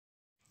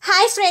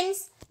Hi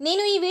friends,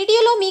 నేను ఈ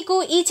వీడియోలో మీకు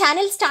ఈ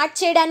ఛానల్ స్టార్ట్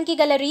చేయడానికి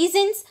గల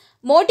reasons,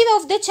 motive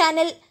of the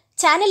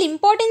channel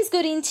importance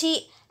గురించి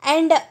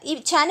అండ్ ఈ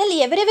ఛానల్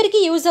ఎవరెవరికి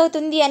యూజ్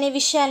అవుతుంది అనే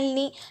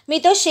విషయాల్ని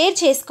మీతో షేర్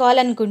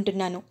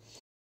చేసుకోవాలనుకుంటున్నాను.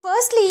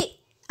 ఫస్ట్లీ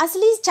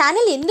అసలు ఈ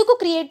ఛానల్ ఎందుకు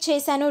క్రియేట్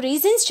చేశానో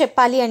రీజన్స్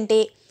చెప్పాలి అంటే,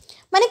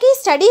 మనకి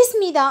స్టడీస్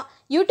మీద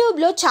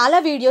యూట్యూబ్లో చాలా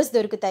వీడియోస్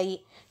దొరుకుతాయి.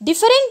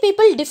 డిఫరెంట్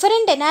పీపుల్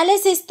డిఫరెంట్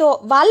ఎనాలిసిస్తో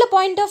వాళ్ళ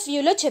పాయింట్ ఆఫ్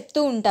వ్యూలో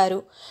చెప్తూ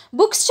ఉంటారు.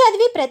 బుక్స్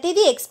చదివి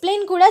ప్రతిదీ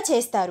ఎక్స్ప్లెయిన్ కూడా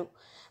చేస్తారు.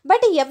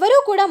 బట్ ఎవరూ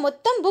కూడా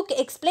మొత్తం బుక్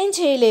ఎక్స్ప్లెయిన్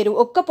చేయలేరు,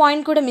 ఒక్క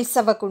పాయింట్ కూడా మిస్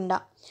అవ్వకుండా.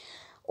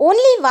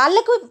 ఓన్లీ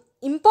వాళ్ళకు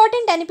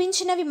ఇంపార్టెంట్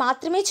అనిపించినవి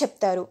మాత్రమే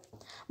చెప్తారు.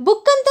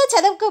 బుక్ అంతా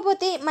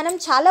చదవకపోతే మనం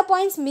చాలా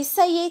పాయింట్స్ మిస్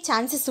అయ్యే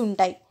ఛాన్సెస్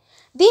ఉంటాయి.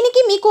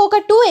 దీనికి మీకు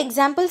ఒక 2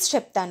 ఎగ్జాంపుల్స్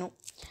చెప్తాను.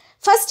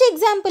 ఫస్ట్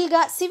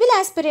ఎగ్జాంపుల్గా సివిల్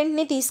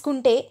ఆస్పిరెంట్ని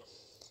తీసుకుంటే,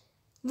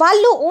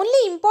 వాళ్ళు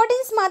ఓన్లీ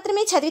ఇంపార్టెన్స్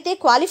మాత్రమే చదివితే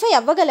క్వాలిఫై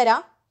అవ్వగలరా?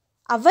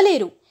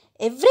 అవ్వలేరు.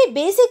 ఎవ్రీ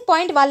బేసిక్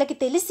పాయింట్ వాళ్ళకి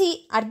తెలిసి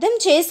అర్థం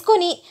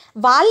చేసుకొని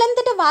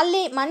వాళ్ళంతట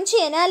వాళ్ళే మంచి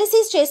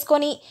ఎనాలిసిస్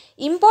చేసుకొని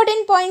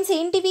ఇంపార్టెంట్ పాయింట్స్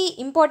ఏంటివి,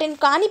 ఇంపార్టెంట్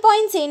కాని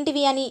పాయింట్స్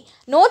ఏంటివి అని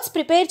నోట్స్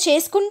ప్రిపేర్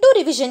చేసుకుంటూ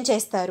రివిజన్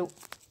చేస్తారు.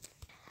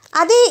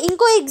 అదే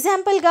ఇంకో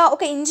ఎగ్జాంపుల్గా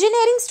ఒక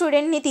ఇంజనీరింగ్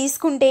స్టూడెంట్ని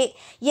తీసుకుంటే,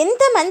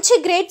 ఎంత మంచి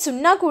గ్రేడ్స్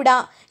ఉన్నా కూడా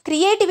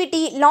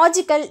క్రియేటివిటీ,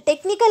 లాజికల్,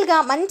 టెక్నికల్గా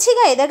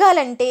మంచిగా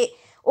ఎదగాలంటే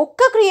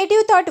ఒక్క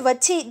క్రియేటివ్ థాట్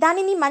వచ్చి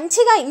దానిని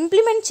మంచిగా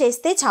ఇంప్లిమెంట్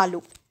చేస్తే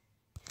చాలు.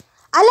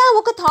 అలా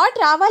ఒక థాట్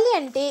రావాలి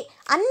అంటే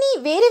అన్నీ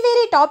వేరే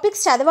వేరే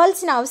టాపిక్స్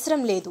చదవాల్సిన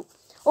అవసరం లేదు.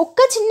 ఒక్క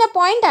చిన్న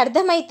పాయింట్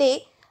అర్థమైతే,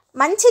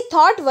 మంచి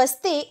థాట్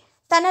వస్తే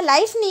తన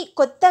లైఫ్ని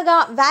కొత్తగా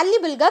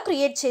వాల్యుబుల్గా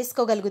క్రియేట్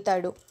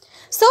చేసుకోగలుగుతాడు.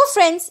 సో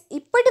ఫ్రెండ్స్,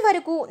 ఇప్పటి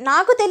వరకు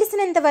నాకు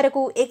తెలిసినంత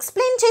వరకు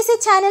ఎక్స్ప్లెయిన్ చేసే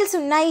ఛానల్స్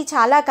ఉన్నాయి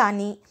చాలా,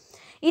 కానీ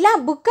ఇలా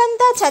బుక్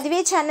అంతా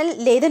చదివే ఛానల్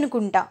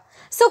లేదనుకుంటా.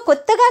 సో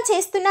కొత్తగా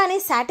చేస్తున్నా అనే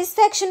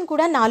సాటిస్ఫాక్షన్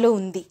కూడా నాలో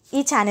ఉంది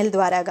ఈ ఛానల్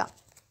ద్వారాగా.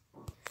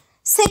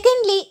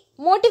 Secondly,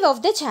 motive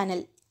of the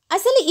channel.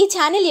 అసలు ఈ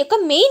ఛానల్ యొక్క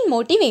మెయిన్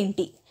మోటివ్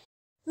ఏంటి?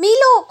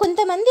 మీలో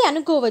కొంతమంది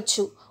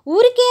అనుకోవచ్చు,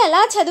 ఊరికే అలా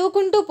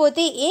చదువుకుంటూ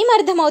పోతే ఏం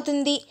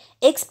అర్థమవుతుంది,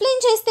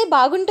 ఎక్స్ప్లెయిన్ చేస్తే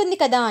బాగుంటుంది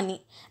కదా అని.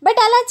 బట్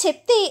అలా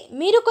చెప్తే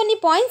మీరు కొన్ని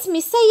పాయింట్స్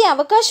మిస్ అయ్యే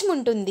అవకాశం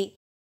ఉంటుంది.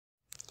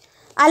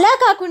 అలా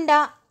కాకుండా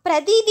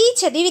ప్రతిదీ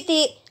చదివితే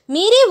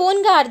మీరే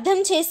ఓన్గా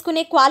అర్థం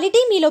చేసుకునే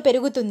క్వాలిటీ మీలో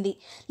పెరుగుతుంది.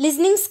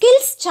 లిజనింగ్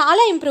స్కిల్స్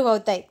చాలా ఇంప్రూవ్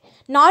అవుతాయి.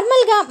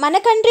 నార్మల్గా మన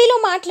కంట్రీలో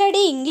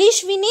మాట్లాడే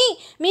ఇంగ్లీష్ విని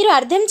మీరు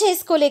అర్థం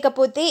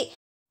చేసుకోలేకపోతే,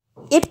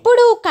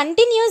 ఎప్పుడు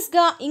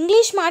కంటిన్యూస్గా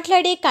ఇంగ్లీష్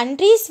మాట్లాడే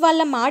కంట్రీస్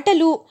వాళ్ళ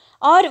మాటలు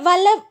ఆర్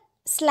వాళ్ళ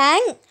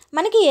స్లాంగ్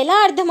మనకి ఎలా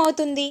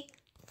అర్థమవుతుంది?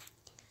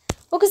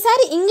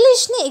 ఒకసారి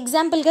ఇంగ్లీష్ని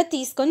ఎగ్జాంపుల్గా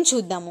తీసుకొని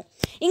చూద్దాము.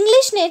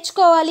 ఇంగ్లీష్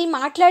నేర్చుకోవాలి,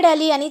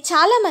 మాట్లాడాలి అని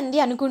చాలామంది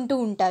అనుకుంటూ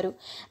ఉంటారు.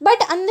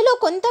 బట్ అందులో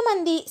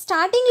కొంతమంది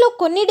స్టార్టింగ్లో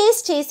కొన్ని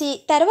డేస్ చేసి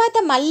తర్వాత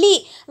మళ్ళీ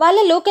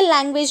వాళ్ళ లోకల్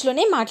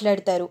లాంగ్వేజ్లోనే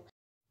మాట్లాడతారు.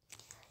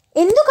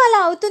 ఎందుకు అలా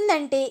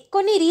అవుతుందంటే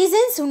కొన్ని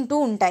రీజన్స్ ఉంటూ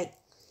ఉంటాయి.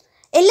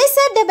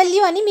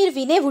 LSRW అని మీరు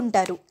వినే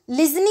ఉంటారు.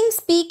 Listening,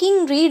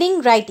 speaking,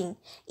 reading, writing.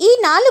 ఈ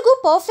 4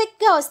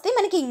 పర్ఫెక్ట్గా వస్తే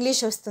మనకి ఇంగ్లీష్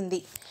వస్తుంది.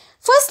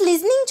 ఫస్ట్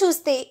లిజనింగ్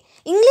చూస్తే,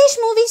 ఇంగ్లీష్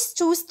మూవీస్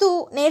చూస్తూ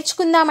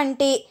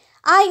నేర్చుకుందామంటే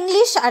ఆ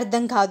ఇంగ్లీష్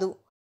అర్థం కాదు.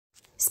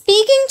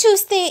 స్పీకింగ్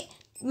చూస్తే,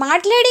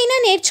 మాట్లాడైనా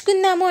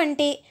నేర్చుకుందాము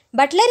అంటే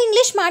బట్లర్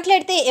ఇంగ్లీష్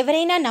మాట్లాడితే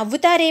ఎవరైనా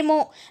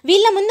నవ్వుతారేమో,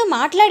 వీళ్ళ ముందు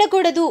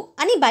మాట్లాడకూడదు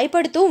అని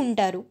భయపడుతూ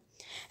ఉంటారు.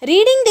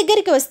 రీడింగ్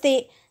దగ్గరికి వస్తే,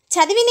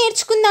 చదివి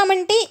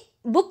నేర్చుకుందామంటే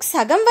బుక్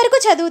సగం వరకు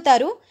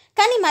చదువుతారు,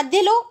 కానీ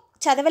మధ్యలో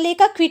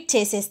చదవలేక క్విట్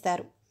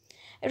చేసేస్తారు.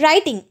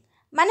 రైటింగ్,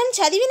 మనం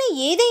చదివిన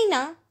ఏదైనా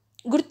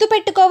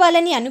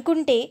గుర్తుపెట్టుకోవాలని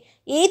అనుకుంటే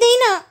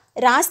ఏదైనా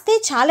రాస్తే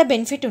చాలా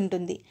బెనిఫిట్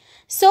ఉంటుంది.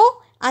 సో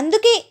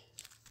అందుకే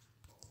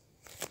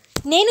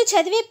నేను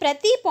చదివే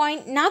ప్రతి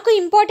పాయింట్, నాకు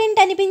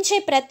ఇంపార్టెంట్ అనిపించే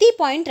ప్రతి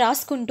పాయింట్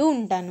రాసుకుంటూ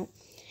ఉంటాను.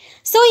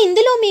 సో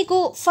ఇందులో మీకు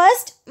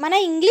ఫస్ట్ మన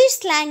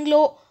ఇంగ్లీష్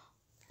స్లాంగ్లో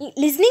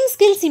లిజనింగ్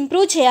స్కిల్స్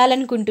ఇంప్రూవ్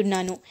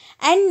చేయాలనుకుంటున్నాను.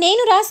 అండ్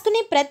నేను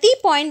రాసుకునే ప్రతి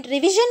పాయింట్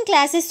రివిజన్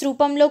క్లాసెస్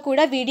రూపంలో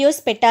కూడా వీడియోస్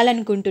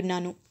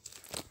పెట్టాలనుకుంటున్నాను.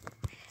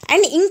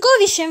 అండ్ ఇంకో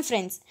విషయం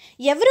ఫ్రెండ్స్,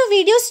 ఎవరు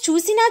వీడియోస్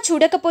చూసినా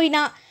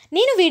చూడకపోయినా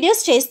నేను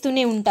వీడియోస్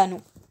చేస్తూనే ఉంటాను.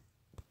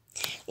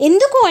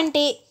 ఎందుకు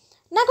అంటే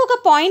నాకు ఒక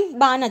పాయింట్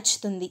బాగా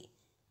నచ్చుతుంది.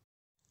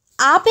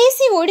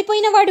 ఆపేసి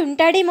ఓడిపోయిన వాడు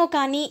ఉంటాడేమో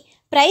కానీ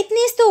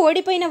ప్రయత్నిస్తూ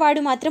ఓడిపోయిన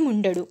వాడు మాత్రం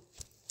ఉండడు.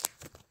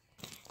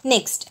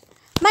 నెక్స్ట్,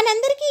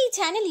 మనందరికీ ఈ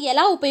ఛానల్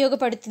ఎలా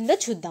ఉపయోగపడుతుందో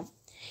చూద్దాం.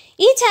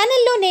 ఈ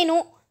ఛానల్లో నేను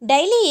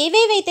డైలీ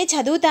ఏవేవైతే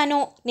చదువుతానో,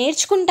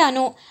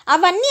 నేర్చుకుంటానో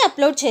అవన్నీ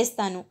అప్లోడ్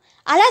చేస్తాను.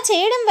 అలా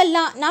చేయడం వల్ల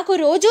నాకు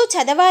రోజు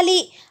చదవాలి,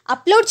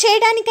 అప్లోడ్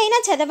చేయడానికైనా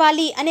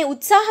చదవాలి అనే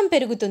ఉత్సాహం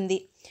పెరుగుతుంది.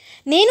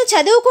 నేను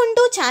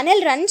చదువుకుంటూ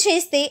ఛానల్ రన్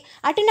చేస్తే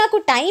అటు నాకు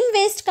టైం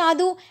వేస్ట్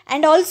కాదు,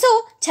 అండ్ ఆల్సో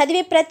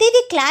చదివే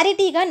ప్రతిదీ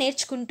క్లారిటీగా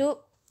నేర్చుకుంటూ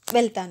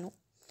వెళ్తాను.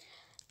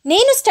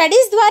 నేను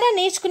స్టడీస్ ద్వారా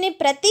నేర్చుకునే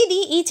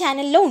ప్రతిదీ ఈ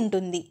ఛానల్లో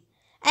ఉంటుంది.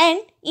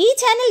 అండ్ ఈ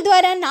ఛానల్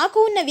ద్వారా నాకు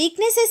ఉన్న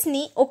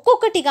వీక్నెసెస్ని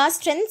ఒక్కొక్కటిగా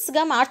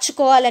స్ట్రెంగ్త్స్గా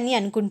మార్చుకోవాలని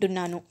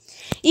అనుకుంటున్నాను.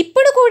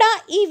 ఇప్పుడు కూడా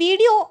ఈ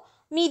వీడియో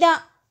మీద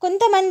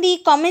కొంతమంది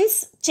కామెంట్స్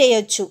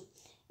చేయొచ్చు,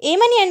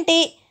 ఏమని అంటే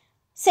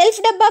సెల్ఫ్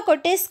డబ్బా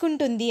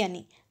కొట్టేసుకుంటుంది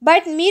అని.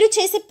 బట్ మీరు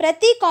చేసే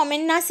ప్రతి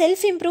కామెంట్ నా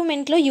సెల్ఫ్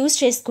ఇంప్రూవ్మెంట్లో యూజ్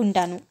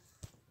చేసుకుంటాను.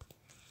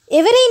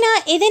 ఎవరైనా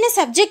ఏదైనా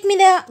సబ్జెక్ట్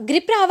మీద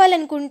గ్రిప్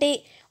రావాలనుకుంటే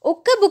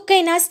ఒక్క బుక్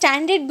అయినా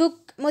స్టాండర్డ్ బుక్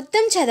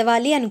మొత్తం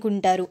చదవాలి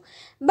అనుకుంటారు,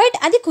 బట్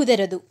అది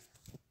కుదరదు.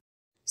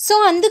 సో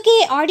అందుకే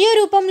ఆడియో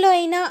రూపంలో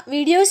అయినా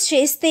వీడియోస్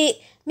చేస్తే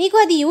మీకు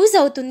అది యూజ్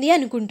అవుతుంది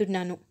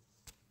అనుకుంటున్నాను.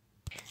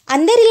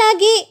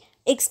 అందరిలాగే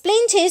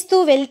ఎక్స్ప్లెయిన్ చేస్తూ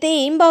వెళ్తే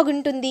ఏం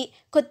బాగుంటుంది,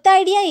 కొత్త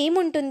ఐడియా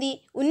ఏముంటుంది,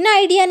 ఉన్న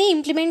ఐడియాని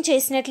ఇంప్లిమెంట్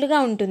చేసినట్లుగా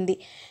ఉంటుంది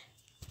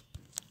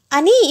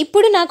అని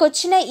ఇప్పుడు నాకు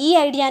వచ్చిన ఈ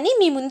ఐడియాని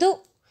మీ ముందు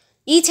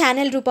ఈ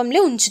ఛానల్ రూపంలో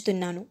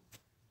ఉంచుతున్నాను.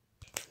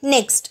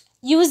 Next,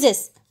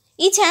 uses.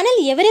 ఈ ఛానల్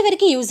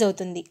ఎవరెవరికి యూజ్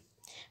అవుతుంది?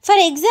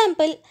 ఫర్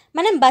ఎగ్జాంపుల్,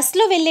 మనం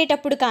బస్లో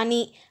వెళ్ళేటప్పుడు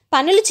కానీ,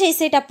 పనులు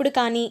చేసేటప్పుడు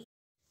కానీ,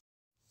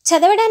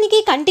 చదవడానికి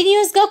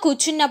కంటిన్యూస్గా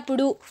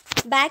కూర్చున్నప్పుడు,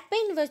 బ్యాక్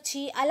పెయిన్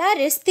వచ్చి అలా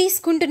రెస్ట్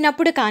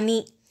తీసుకుంటున్నప్పుడు కానీ,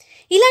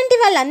 ఇలాంటి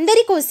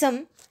వాళ్ళందరి కోసం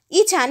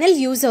ఈ ఛానల్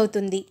యూజ్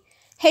అవుతుంది.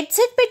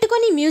 హెడ్సెట్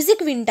పెట్టుకొని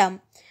మ్యూజిక్ వింటాం,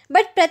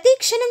 బట్ ప్రతి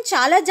క్షణం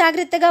చాలా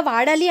జాగ్రత్తగా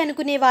వాడాలి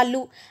అనుకునే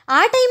వాళ్ళు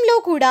ఆ టైంలో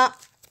కూడా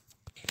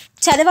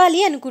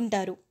చదవాలి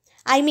అనుకుంటారు.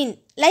 I mean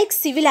like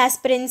civil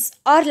aspirants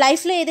are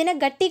లైఫ్లో ఏదైనా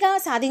గట్టిగా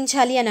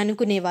సాధించాలి అని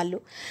అనుకునేవాళ్ళు.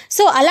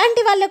 సో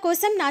అలాంటి వాళ్ళ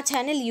కోసం నా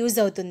ఛానల్ యూజ్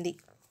అవుతుంది.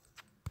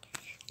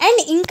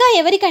 అండ్ ఇంకా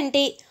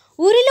ఎవరికంటే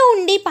ఊరిలో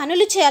ఉండి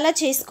పనులు చాలా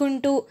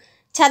చేసుకుంటూ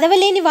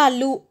చదవలేని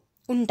వాళ్ళు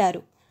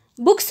ఉంటారు.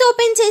 బుక్స్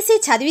ఓపెన్ చేసి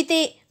చదివితే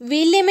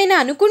వీళ్ళేమైనా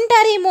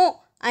అనుకుంటారేమో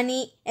అని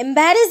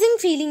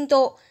ఎంబారసింగ్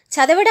ఫీలింగ్తో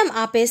చదవడం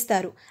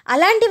ఆపేస్తారు.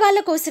 అలాంటి వాళ్ళ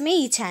కోసమే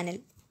ఈ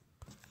ఛానల్.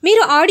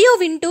 మీరు ఆడియో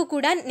వింటూ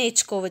కూడా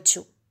నేర్చుకోవచ్చు.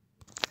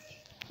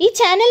 ఈ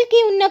ఛానల్కి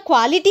ఉన్న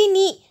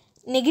క్వాలిటీని,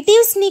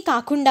 నెగిటివ్స్ని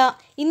కాకుండా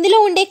ఇందులో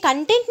ఉండే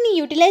కంటెంట్ని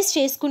యూటిలైజ్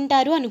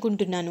చేసుకుంటారు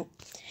అనుకుంటున్నాను.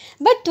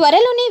 బట్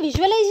త్వరలోనే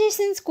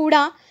విజువలైజేషన్స్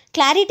కూడా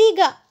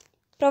క్లారిటీగా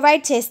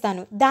ప్రొవైడ్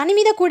చేస్తాను. దాని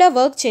మీద కూడా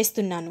వర్క్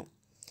చేస్తున్నాను.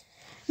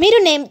 మీరు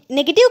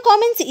నెగిటివ్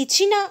కామెంట్స్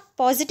ఇచ్చినా,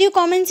 పాజిటివ్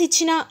కామెంట్స్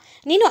ఇచ్చినా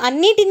నేను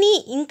అన్నిటినీ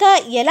ఇంకా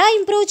ఎలా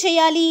ఇంప్రూవ్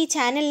చేయాలి ఈ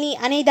ఛానల్ని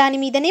అనే దాని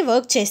మీదనే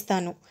వర్క్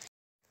చేస్తాను.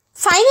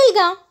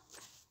 ఫైనల్గా,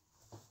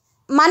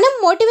 మనం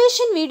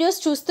మోటివేషన్ వీడియోస్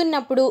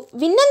చూస్తున్నప్పుడు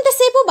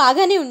విన్నంతసేపు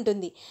బాగానే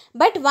ఉంటుంది,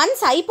 బట్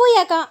వన్స్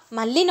అయిపోయాక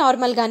మళ్ళీ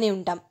నార్మల్గానే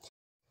ఉంటాం.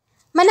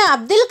 మన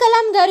అబ్దుల్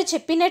కలాం గారు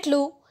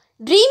చెప్పినట్లు,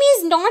 dream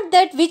is not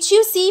that which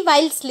you see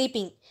while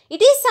sleeping,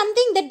 it is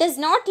something that does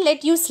not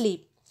let you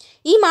sleep.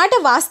 ఈ మాట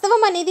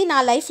వాస్తవం అనేది నా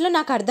లైఫ్లో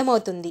నాకు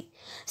అర్థమవుతుంది.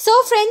 So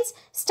friends,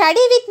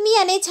 study with me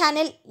అనే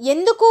ఛానల్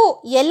ఎందుకు,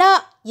 ఎలా,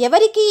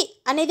 ఎవరికి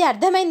అనేది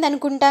అర్థమైంది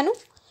అనుకుంటాను.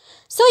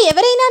 సో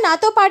ఎవరైనా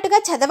నాతో పాటుగా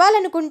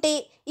చదవాలనుకుంటే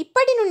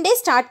ఇప్పటి నుండే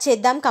స్టార్ట్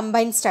చేద్దాం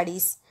combined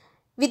studies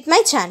with my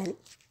channel.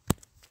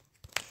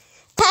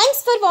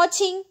 Thanks for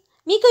watching.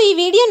 మీకు ఈ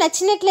వీడియో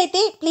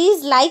నచ్చినట్లయితే please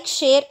like,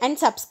 share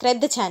and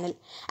subscribe the channel.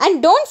 And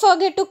don't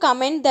forget to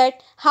comment that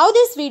how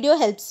this video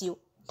helps you.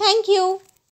 Thank you.